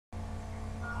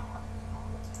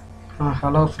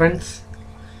Hello friends.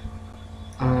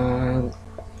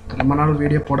 ரொம்ப நாள்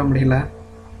video போட முடியல.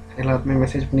 எல்லாருமே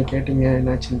மெசேஜ் பண்ணி கேட்டிங்க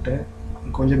என்னாச்சுன்ட்டு.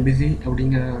 கொஞ்சம் பிஸி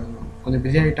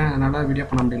ஆகிட்டேன், அதனால் வீடியோ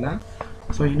பண்ண முடியல.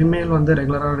 ஸோ இனிமேல் வந்து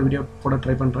ரெகுலராக வீடியோ போட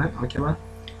ட்ரை பண்ணுறேன், ஓகேவா?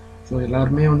 ஸோ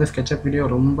எல்லாருமே வந்து ஸ்கெட்சப் வீடியோ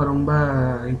ரொம்ப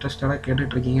இன்ட்ரெஸ்டடாக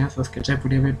கேட்டுட்ருக்கீங்க. ஸோ ஸ்கெட்சப்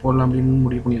வீடியோவே போடலாம் அப்படின்னு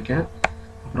முடிவு பண்ணியிருக்கேன்.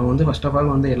 அப்புறம் வந்து ஃபஸ்ட் ஆஃப்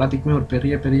ஆல் வந்து எல்லாத்துக்குமே ஒரு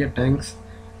பெரிய தேங்க்ஸ்.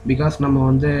 பிகாஸ் நம்ம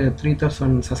வந்து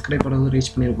 3000 சப்ஸ்கிரைபர் வந்து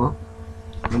ரீச் பண்ணியிருக்கோம்.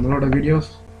 நம்மளோட வீடியோஸ்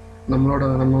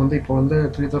நம்ம வந்து இப்போ வந்து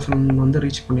 3000 வந்து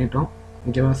ரீச் பண்ணிட்டோம்,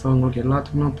 ஓகேவா? ஸோ உங்களுக்கு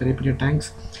எல்லாத்துக்குமே பெரிய தேங்க்ஸ்.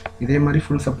 இதே மாதிரி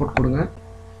ஃபுல் சப்போர்ட் கொடுங்க.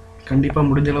 கண்டிப்பாக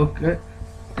முடிஞ்ச அளவுக்கு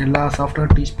எல்லா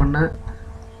சாஃப்ட்வேர் டீச் பண்ண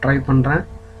ட்ரை பண்ணுறேன்,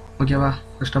 ஓகேவா?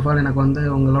 ஃபர்ஸ்ட் ஆஃப் ஆல் எனக்கு வந்து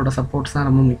உங்களோட சப்போர்ட்ஸ் தான்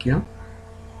ரொம்ப முக்கியம்.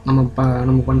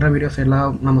 நம்ம பண்ணுற வீடியோஸ்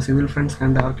எல்லாம் நம்ம சிவில் ஃப்ரெண்ட்ஸ்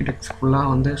அண்ட் ஆர்கிடெக்ட்ஸ்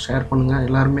ஃபுல்லாக வந்து ஷேர் பண்ணுங்கள்.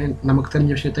 எல்லாருமே நமக்கு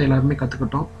தெரிஞ்ச விஷயத்த எல்லாருமே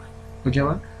கற்றுக்கிட்டோம்,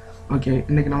 ஓகேவா? ஓகே,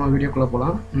 இன்றைக்கி நம்ம வீடியோக்குள்ளே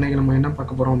போகலாம். இன்றைக்கி நம்ம என்ன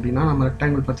பார்க்க போகிறோம் அப்படின்னா, நம்ம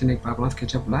ரெக்டாங்கிள் பற்றி இன்றைக்கி பார்க்கலாம்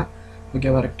ஸ்கெட்சப்பில்,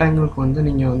 ஓகேவா? ரெக்டாங்கிளுக்கு வந்து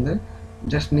நீங்கள் வந்து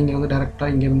டேரெக்டாக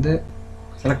இங்கேருந்து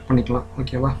செலக்ட் பண்ணிக்கலாம்,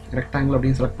 ஓகேவா? ரெக்டாங்கிள்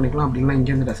அப்படின்னு செலக்ட் பண்ணிக்கலாம், அப்படின்னா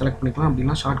இங்கேருந்து செலக்ட் பண்ணிக்கலாம்,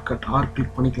 அப்படின்னா ஷார்ட்கட் ஆர்க்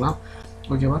கிளிக் பண்ணிக்கலாம்,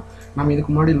 ஓகேவா? நம்ம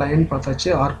இதுக்கு முன்னாடி லைன் பார்த்தாச்சு,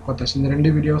 ஆர்க் பார்த்தாச்சு. இந்த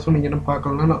ரெண்டு வீடியோஸும் நீங்கள் என்ன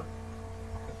பார்க்கலன்னா நான்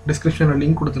டிஸ்கிரிப்ஷனில்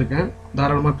லிங்க் கொடுத்துருக்கேன்,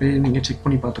 தாராளமாக போய் நீங்கள் செக்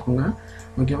பண்ணி பார்த்துக்கோங்க,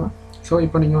 ஓகேவா? ஸோ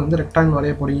இப்போ நீங்கள் வந்து ரெக்டாங்கிள்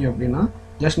வரைய போகிறீங்க அப்படின்னா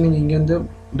ஜஸ்ட் நீங்கள் இங்கேருந்து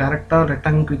டேரெக்டாக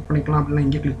ரெக்டாங்கிள் கிளிக் பண்ணிக்கலாம், அப்படின்னா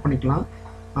இங்கே கிளிக் பண்ணிக்கலாம்.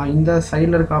 இந்த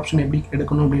சைடில் இருக்க ஆப்ஷன் எப்படி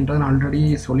எடுக்கணும் அப்படின்றத நான் ஆல்ரெடி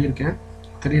சொல்லியிருக்கேன்,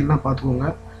 தெரியலனா பார்த்துக்கோங்க.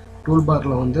 டூல்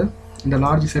பாரில் வந்து இந்த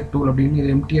லார்ஜ் செட் டூல் அப்படின்னு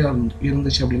இது எம்டியாக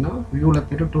இருந்துச்சு அப்படின்னா வியூவில்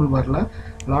போய்ட்டு டூல் பாரில்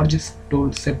லார்ஜ்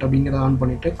டூல் செட் அப்படிங்கிறத ஆன்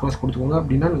பண்ணிவிட்டு க்ளோஸ் கொடுத்துக்கோங்க.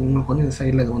 அப்படின்னா உங்களுக்கு வந்து இந்த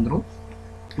சைடில் இது வந்துடும்.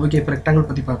 ஓகே, இப்போ ரெக்டாங்கிள்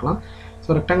பற்றி பார்க்கலாம். ஸோ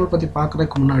ரெக்டாங்கிள் பற்றி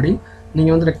பார்க்குறதுக்கு முன்னாடி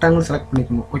நீங்கள் வந்து ரெக்டாங்கிள் செலக்ட்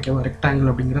பண்ணிக்கணும், ஓகேவா? ரெக்டாங்கிள்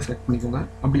அப்படிங்கிற செலக்ட் பண்ணிக்கோங்க.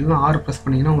 அப்படி இல்லைனா ஆர் ப்ரெஸ்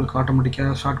பண்ணிங்கன்னா உங்களுக்கு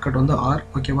ஆட்டோமேட்டிக்காக ஷார்ட்கட் வந்து ஆர்,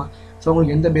 ஓகேவா? ஸோ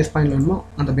உங்களுக்கு எந்த பேஸ் பாயிண்ட் வேணுமோ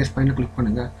அந்த பேஸ் பாயிண்ட்டை கிளிக்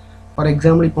பண்ணுங்கள். ஃபார்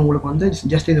எக்ஸாம்பிள் இப்போ உங்களுக்கு வந்து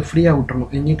ஜஸ்ட் இது ஃப்ரீயாக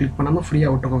விட்டுறணும், எங்கேயும் கிளிக் பண்ணாமல்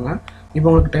ஃப்ரீயாக விட்டுக்கோங்க. இப்போ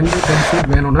உங்களுக்கு 10 feet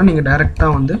வேணும்னா நீங்கள்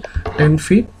டேரெக்டாக வந்து 10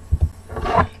 feet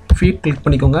கிளிக்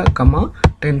பண்ணிக்கோங்க, கம்மா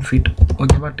 10 feet,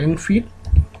 ஓகேவா? 10 feet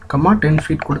கம்மா 10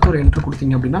 feet கொடுத்து ஒரு என்ட்ரு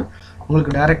கொடுத்தீங்க அப்படின்னா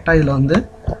உங்களுக்கு டேரெக்டாக இதில் வந்து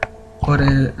ஒரு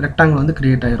ரெக்டாங்கிள் வந்து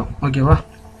க்ரியேட் ஆகிரும், ஓகேவா?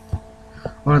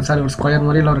 ஒரு ஸ்கொயர்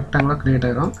மாதிரி இல்லை ஒரு ரெக்டாங்கிளாக க்ரியேட்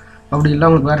ஆகிரும். அப்படி இல்லை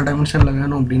உங்களுக்கு வேறு டைமென்ஷனில்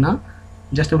வேணும் அப்படின்னா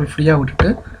ஜஸ்ட் அப்படி ஃப்ரீயாக விட்டுட்டு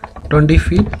 20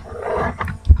 feet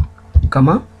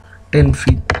கம்மா 10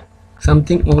 feet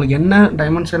சம்திங் உங்களுக்கு என்ன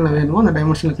டைமென்ஷனில் வேணுமோ அந்த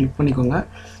டைமென்ஷனில் கிளிக் பண்ணிக்கோங்க,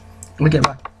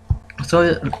 ஓகேவா? ஸோ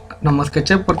நம்ம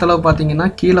ஸ்கெட்சப் பொறுத்தளவு பார்த்தீங்கன்னா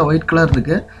கீழே ஒயிட் கலர்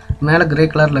இருக்குது, மேலே கிரே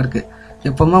கலரில் இருக்குது.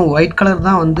 எப்போவுமே ஒயிட் கலர்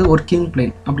தான் வந்து ஒர்க்கிங்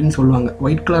பிளேன் அப்படின்னு சொல்லுவாங்க,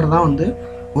 ஒயிட் கலர் தான் வந்து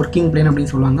ஒர்க்கிங் பிளேன்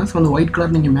அப்படின்னு சொல்லுவாங்க. ஸோ அந்த ஒயிட்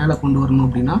கலர் நீங்கள் மேலே கொண்டு வரணும்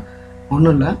அப்படின்னா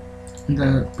ஒன்றும் இல்லை, இந்த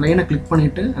பிளேனை கிளிக்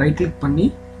பண்ணிவிட்டு ரைட் கிளிக் பண்ணி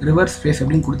ரிவர்ஸ் ஃபேஸ்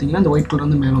அப்படின்னு கொடுத்தீங்கன்னா அந்த ஒயிட் கலர்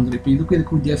வந்து மேலே வந்துடும். இப்போ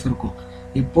இதுக்கும் வித்தியாசம் இருக்கும்.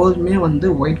 எப்போதுமே வந்து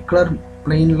ஒயிட் கலர்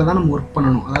பிளெயினில் தான் நம்ம ஒர்க்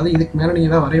பண்ணணும். அதாவது இதுக்கு மேலே நீங்கள்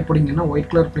எதாவது வரைய போகிறீங்கன்னா ஒயிட்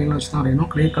கலர் பிளெயினில் வச்சு தான் வரையணும்,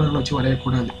 க்ரே கலரில் வச்சு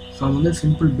வரையக்கூடாது. ஸோ அது வந்து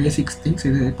சிம்பிள் பேசிக்ஸ் திங்ஸ்,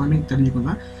 இது எப்போவுமே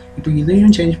தெரிஞ்சுக்கோங்க. இப்போ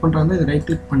இதையும் சேஞ்ச் பண்ணுறாங்க. இது ரைட்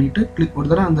கிளிக் பண்ணிவிட்டு ஒரு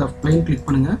தடவை அந்த பிளெயின் கிளிக்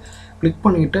பண்ணுங்கள், கிளிக்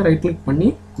பண்ணிவிட்டு ரைட் கிளிக் பண்ணி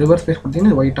ரிவர்ஸ் ஃபேஸ்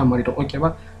கொடுத்தீங்கன்னா ஒயிட்டாக மாறிடும்,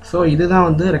 ஓகேவா? ஸோ இதுதான்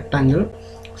வந்து ரெக்டாங்கிள்.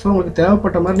 ஸோ உங்களுக்கு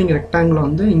தேவைப்பட்ட மாதிரி நீங்கள் ரெக்டாங்கிளை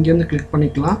வந்து இங்கேருந்து கிளிக்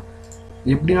பண்ணிக்கலாம்,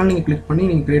 எப்படினாலும் நீங்கள் கிளிக் பண்ணி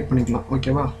நீங்கள் க்ரியேட் பண்ணிக்கலாம்,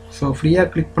 ஓகேவா? ஸோ ஃப்ரீயாக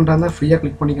கிளிக் பண்ணுறாங்க, ஃப்ரீயாக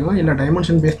கிளிக் பண்ணிக்கலாம். இல்லை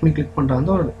டைமென்ஷன் பேஸ் பண்ணி கிளிக் பண்ணுறாங்க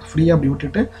ஒரு ஃப்ரீயாக அப்படி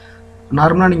விட்டுட்டு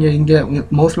நார்மலாக நீங்கள் இங்கே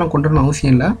மவுஸ்லாம் கொண்டு வரணும்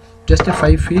அவசியம் இல்லை. ஜஸ்ட்டு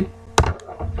 5 feet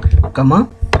கம்மா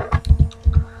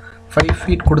 5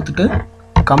 feet கொடுத்துட்டு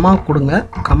கம்மா கொடுங்க.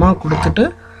 கம்மா கொடுத்துட்டு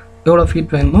எவ்வளோ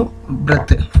ஃபீட் வேணுமோ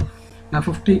பிரெத்து நான்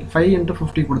 5 into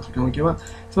 50 கொடுத்துருக்கேன், ஓகேவா?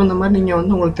 ஸோ இந்த மாதிரி நீங்கள்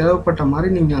வந்து உங்களுக்கு தேவைப்பட்ட மாதிரி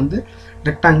நீங்கள் வந்து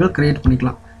ரெக்டாங்கிள் க்ரியேட்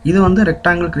பண்ணிக்கலாம். இது வந்து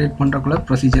ரெக்டாங்கிள் க்ரியேட் பண்ணுறக்குள்ள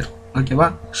ப்ரொசீஜர், ஓகேவா?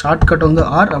 ஷார்ட்கட் வந்து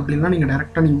ஆர், அப்படின்னா நீங்கள்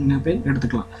டேரெக்டாக நீங்கள் போய்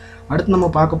எடுத்துக்கலாம். அடுத்து நம்ம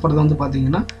பார்க்க போகிறது வந்து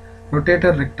பார்த்தீங்கன்னா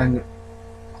ரொட்டேட்டட் ரெக்டாங்கிள்,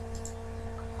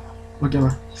 ஓகேவா?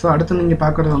 ஸோ அடுத்து நீங்கள்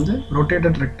பார்க்குறது வந்து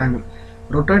ரொட்டேட்டட் ரெக்டாங்கிள்.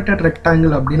 ரொட்டேட்டட்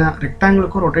ரெக்டாங்கிள் அப்படின்னா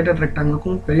ரெக்டாங்கிளுக்கும் ரொட்டேட்டட்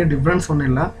ரெக்டாங்கிளுக்கும் பெரிய டிஃப்ரென்ஸ் ஒன்றும்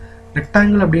இல்லை.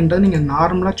 ரெக்டாங்கிள் அப்படின்றது நீங்கள்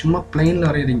நார்மலாக சும்மா பிளெயினில்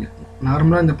வரைகிறீங்க,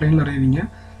 நார்மலாக இந்த பிளெயினில் வரைகிறீங்க.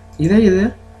 இது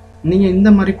நீங்கள்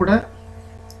இந்த மாதிரி கூட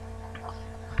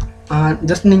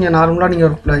ஜஸ்ட் நீங்கள் நார்மலாக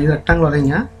நீங்கள் இது ரெக்டாங்கிள்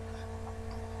வரைங்க,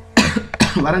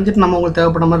 வரைஞ்சிட்டு நம்ம உங்களுக்கு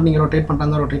தேவைப்பட்ட மாதிரி நீங்கள் ரொட்டேட்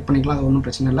பண்ணுறாங்க ரொட்டேட் பண்ணிக்கலாம், அது ஒன்றும்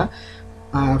பிரச்சனை இல்லை.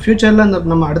 ஃப்யூச்சரில் அந்த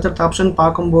நம்ம அடுத்தடுத்த ஆப்ஷன்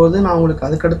பார்க்கும்போது நான் உங்களுக்கு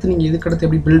அதுக்கடுத்து நீங்கள் இதுக்கடுத்து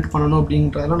எப்படி பில்ட் பண்ணணும்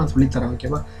அப்படின்றதெல்லாம் நான் சொல்லித்தரேன்,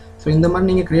 ஓகேவா? ஸோ இந்த மாதிரி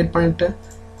நீங்கள் க்ரியேட் பண்ணிவிட்டு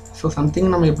ஸோ சம்திங்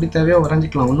நம்ம எப்படி தேவையோ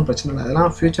வரைஞ்சிக்கலாம், ஒன்றும் பிரச்சனை இல்லை.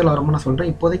 அதெல்லாம் ஃப்யூச்சரில் வரும்போது நான் சொல்கிறேன்.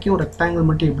 இப்போதைக்கு ஒரு ரெக்டாங்கிள்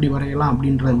மட்டும் எப்படி வரையலாம்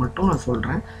அப்படின்றது மட்டும் நான்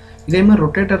சொல்கிறேன். இதேமாதிரி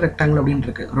ரொட்டேட்டட் ரெக்டாங்கிள் அப்படின்னு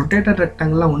இருக்குது. ரொட்டேட்டட்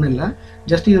ரெக்டாங்கிள்லாம் ஒன்றும் இல்லை,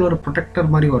 ஜஸ்ட் இது ஒரு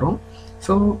ப்ரொடெக்டர் மாதிரி வரும்.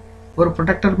 ஸோ ஒரு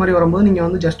ப்ரொடெக்டர் மாதிரி வரும்போது நீங்கள்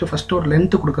வந்து ஜஸ்ட்டு ஃபஸ்ட்டு ஒரு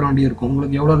லென்த்து கொடுக்குற வேண்டிய இருக்கும்.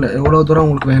 உங்களுக்கு எவ்வளோ தூரம்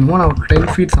உங்களுக்கு வேணுமோ நான் ஒரு 10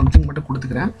 feet சம்திங் மட்டும்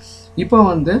கொடுத்துக்கிறேன். இப்போ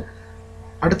வந்து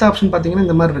அடுத்த ஆப்ஷன் பார்த்தீங்கன்னா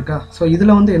இந்த மாதிரி இருக்கா. ஸோ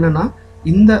இதில் வந்து என்னென்னா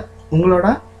இந்த உங்களோட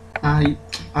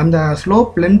அந்த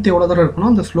ஸ்லோப் லென்த் எவ்வளோ தூரம்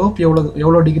இருக்கணும், அந்த ஸ்லோப்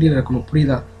எவ்வளோ டிகிரியில் இருக்கணும்,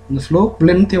 புரியுதா? இந்த ஸ்லோப்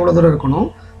லென்த் எவ்வளோ தூரம் இருக்கணும்,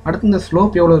 அடுத்து இந்த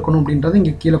ஸ்லோப் எவ்வளோ இருக்கணும் அப்படின்றது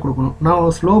இங்கே கீழே கொடுக்கணும்.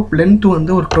 நான் ஸ்லோப் லென்த்து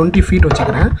வந்து ஒரு 20 feet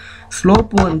வச்சுக்கிறேன்,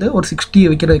 ஸ்லோப்பு வந்து ஒரு 60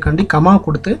 வைக்கிறதுக்காண்டி கமா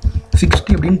கொடுத்து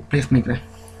 60 அப்படின்னு ப்ளேஸ் பண்ணிக்கிறேன்.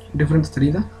 டிஃப்ரென்ஸ்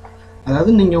தெரியுதா?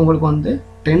 அதாவது நீங்கள் உங்களுக்கு வந்து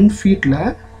 10 feetல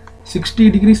 60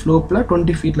 degree ஸ்லோப்பில்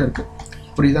 20 feetல இருக்குது,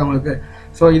 புரியுதா உங்களுக்கு?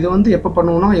 ஸோ இது வந்து எப்போ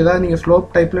பண்ணுவோம்னா, ஏதாவது நீங்கள் ஸ்லோப்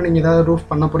டைப்பில் நீங்கள் ஏதாவது ரூஃப்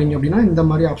பண்ண போகிறீங்க அப்படின்னா இந்த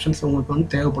மாதிரி ஆப்ஷன்ஸ் உங்களுக்கு வந்து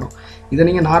தேவைப்படும். இதை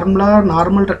நீங்கள்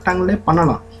நார்மல் ரெக்டாங்கிளே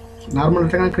பண்ணலாம். நார்மல்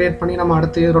ரெக்டாங்கிள் க்ரியேட் பண்ணி நம்ம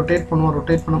அடுத்து ரொட்டேட்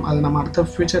பண்ணுவோம், அது நம்ம அடுத்த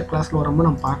ஃபியூச்சர் கிளாஸில் வரும்போது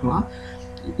நம்ம பார்க்கலாம்.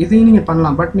 இதையும் நீங்கள்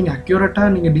பண்ணலாம். பட் நீங்கள் அக்யூரேட்டாக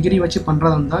நீங்கள் டிகிரி வச்சு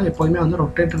பண்ணுறதா இருந்தால் எப்போதுமே வந்து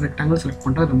ரொட்டேட்டட் ரெக்டாங்கிள் செலக்ட்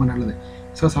பண்ணுறது ரொம்ப நல்லது.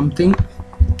 ஸோ சம்திங்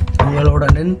உங்களோட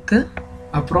லென்த்து,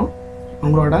 அப்புறம்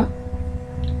உங்களோட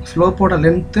ஸ்லோப்போட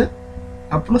லென்த்து,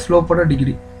 அப்புறம் ஸ்லோப்போட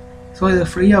டிகிரி. ஸோ இதை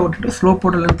ஃப்ரீயாக விட்டுட்டு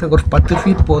ஸ்லோப்போட லென்த் ஒரு 10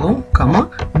 feet போதும், கம்மா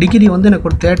டிகிரி வந்து எனக்கு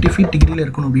ஒரு 30 feet டிகிரியில்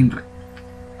இருக்கணும் அப்படின்ற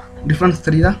டிஃப்ரென்ஸ்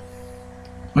தெரியுதா?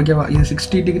 ஓகேவா? இது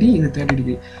 60 degree, இது 30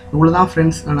 degree. இவ்வளோ தான்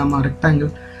ஃப்ரெண்ட்ஸ் நம்ம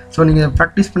ரெக்டாங்கிள். ஸோ நீங்கள்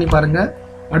ப்ராக்டிஸ் பண்ணி பாருங்கள்.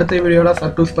 அடுத்த வீடியோவில்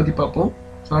சர்க்கிள்ஸ் பற்றி பார்ப்போம்.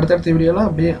 ஸோ அடுத்தடுத்த வீடியோவில்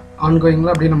அப்படியே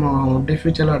ஆன்கோயிங்கில் அப்படியே நம்ம அப்படியே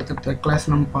ஃபியூச்சரில் அடுத்தடுத்த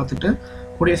கிளாஸ் நம்ம பார்த்துட்டு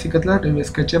கூடிய சீக்கிரத்தில்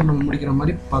ஸ்கெட்சப் நம்ம முடிக்கிற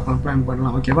மாதிரி பார்க்கலாம், பிளான்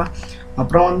பண்ணலாம். ஓகேவா?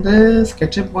 அப்புறம் வந்து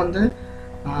ஸ்கெட்சப் வந்து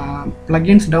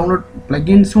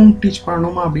ப்ளகின்ஸும் டீச்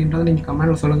பண்ணணுமா அப்படின்றத நீங்கள்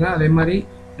கமெண்டில் சொல்லுங்கள். அதே மாதிரி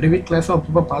ரிவிட் கிளாஸும்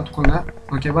அப்பப்போ பார்த்துக்கோங்க.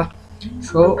 ஓகேவா?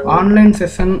 ஸோ ஆன்லைன்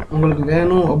செஷன் உங்களுக்கு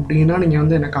வேணும் அப்படின்னா நீங்கள்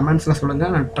வந்து எனக்கு கமெண்ட்ஸில்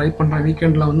சொல்லுங்கள். நான் ட்ரை பண்ணுறேன்,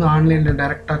 வீக்கெண்டில் வந்து ஆன்லைனில்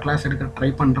டைரெக்டாக கிளாஸ் எடுக்க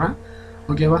ட்ரை பண்ணுறேன்.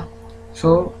 ஓகேவா? ஸோ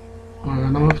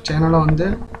நம்ம சேனலை வந்து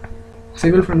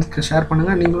சிவில் ஃப்ரெண்ட்ஸ்க்கு ஷேர்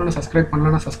பண்ணுங்கள். நீங்களும் சப்ஸ்கிரைப்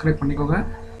பண்ணலன்னா சப்ஸ்கிரைப் பண்ணிக்கோங்க.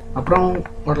 அப்புறம்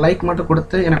ஒரு லைக் மட்டும்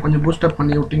கொடுத்து எனக்கு கொஞ்சம் பூஸ்டப்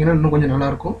பண்ணி விட்டிங்கன்னா இன்னும் கொஞ்சம்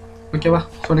நல்லாயிருக்கும். ஓகேவா?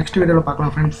 ஸோ நெக்ஸ்ட் வீடியோவில்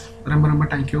பார்க்கலாம் ஃப்ரெண்ட்ஸ். ரொம்ப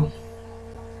தேங்க்யூ.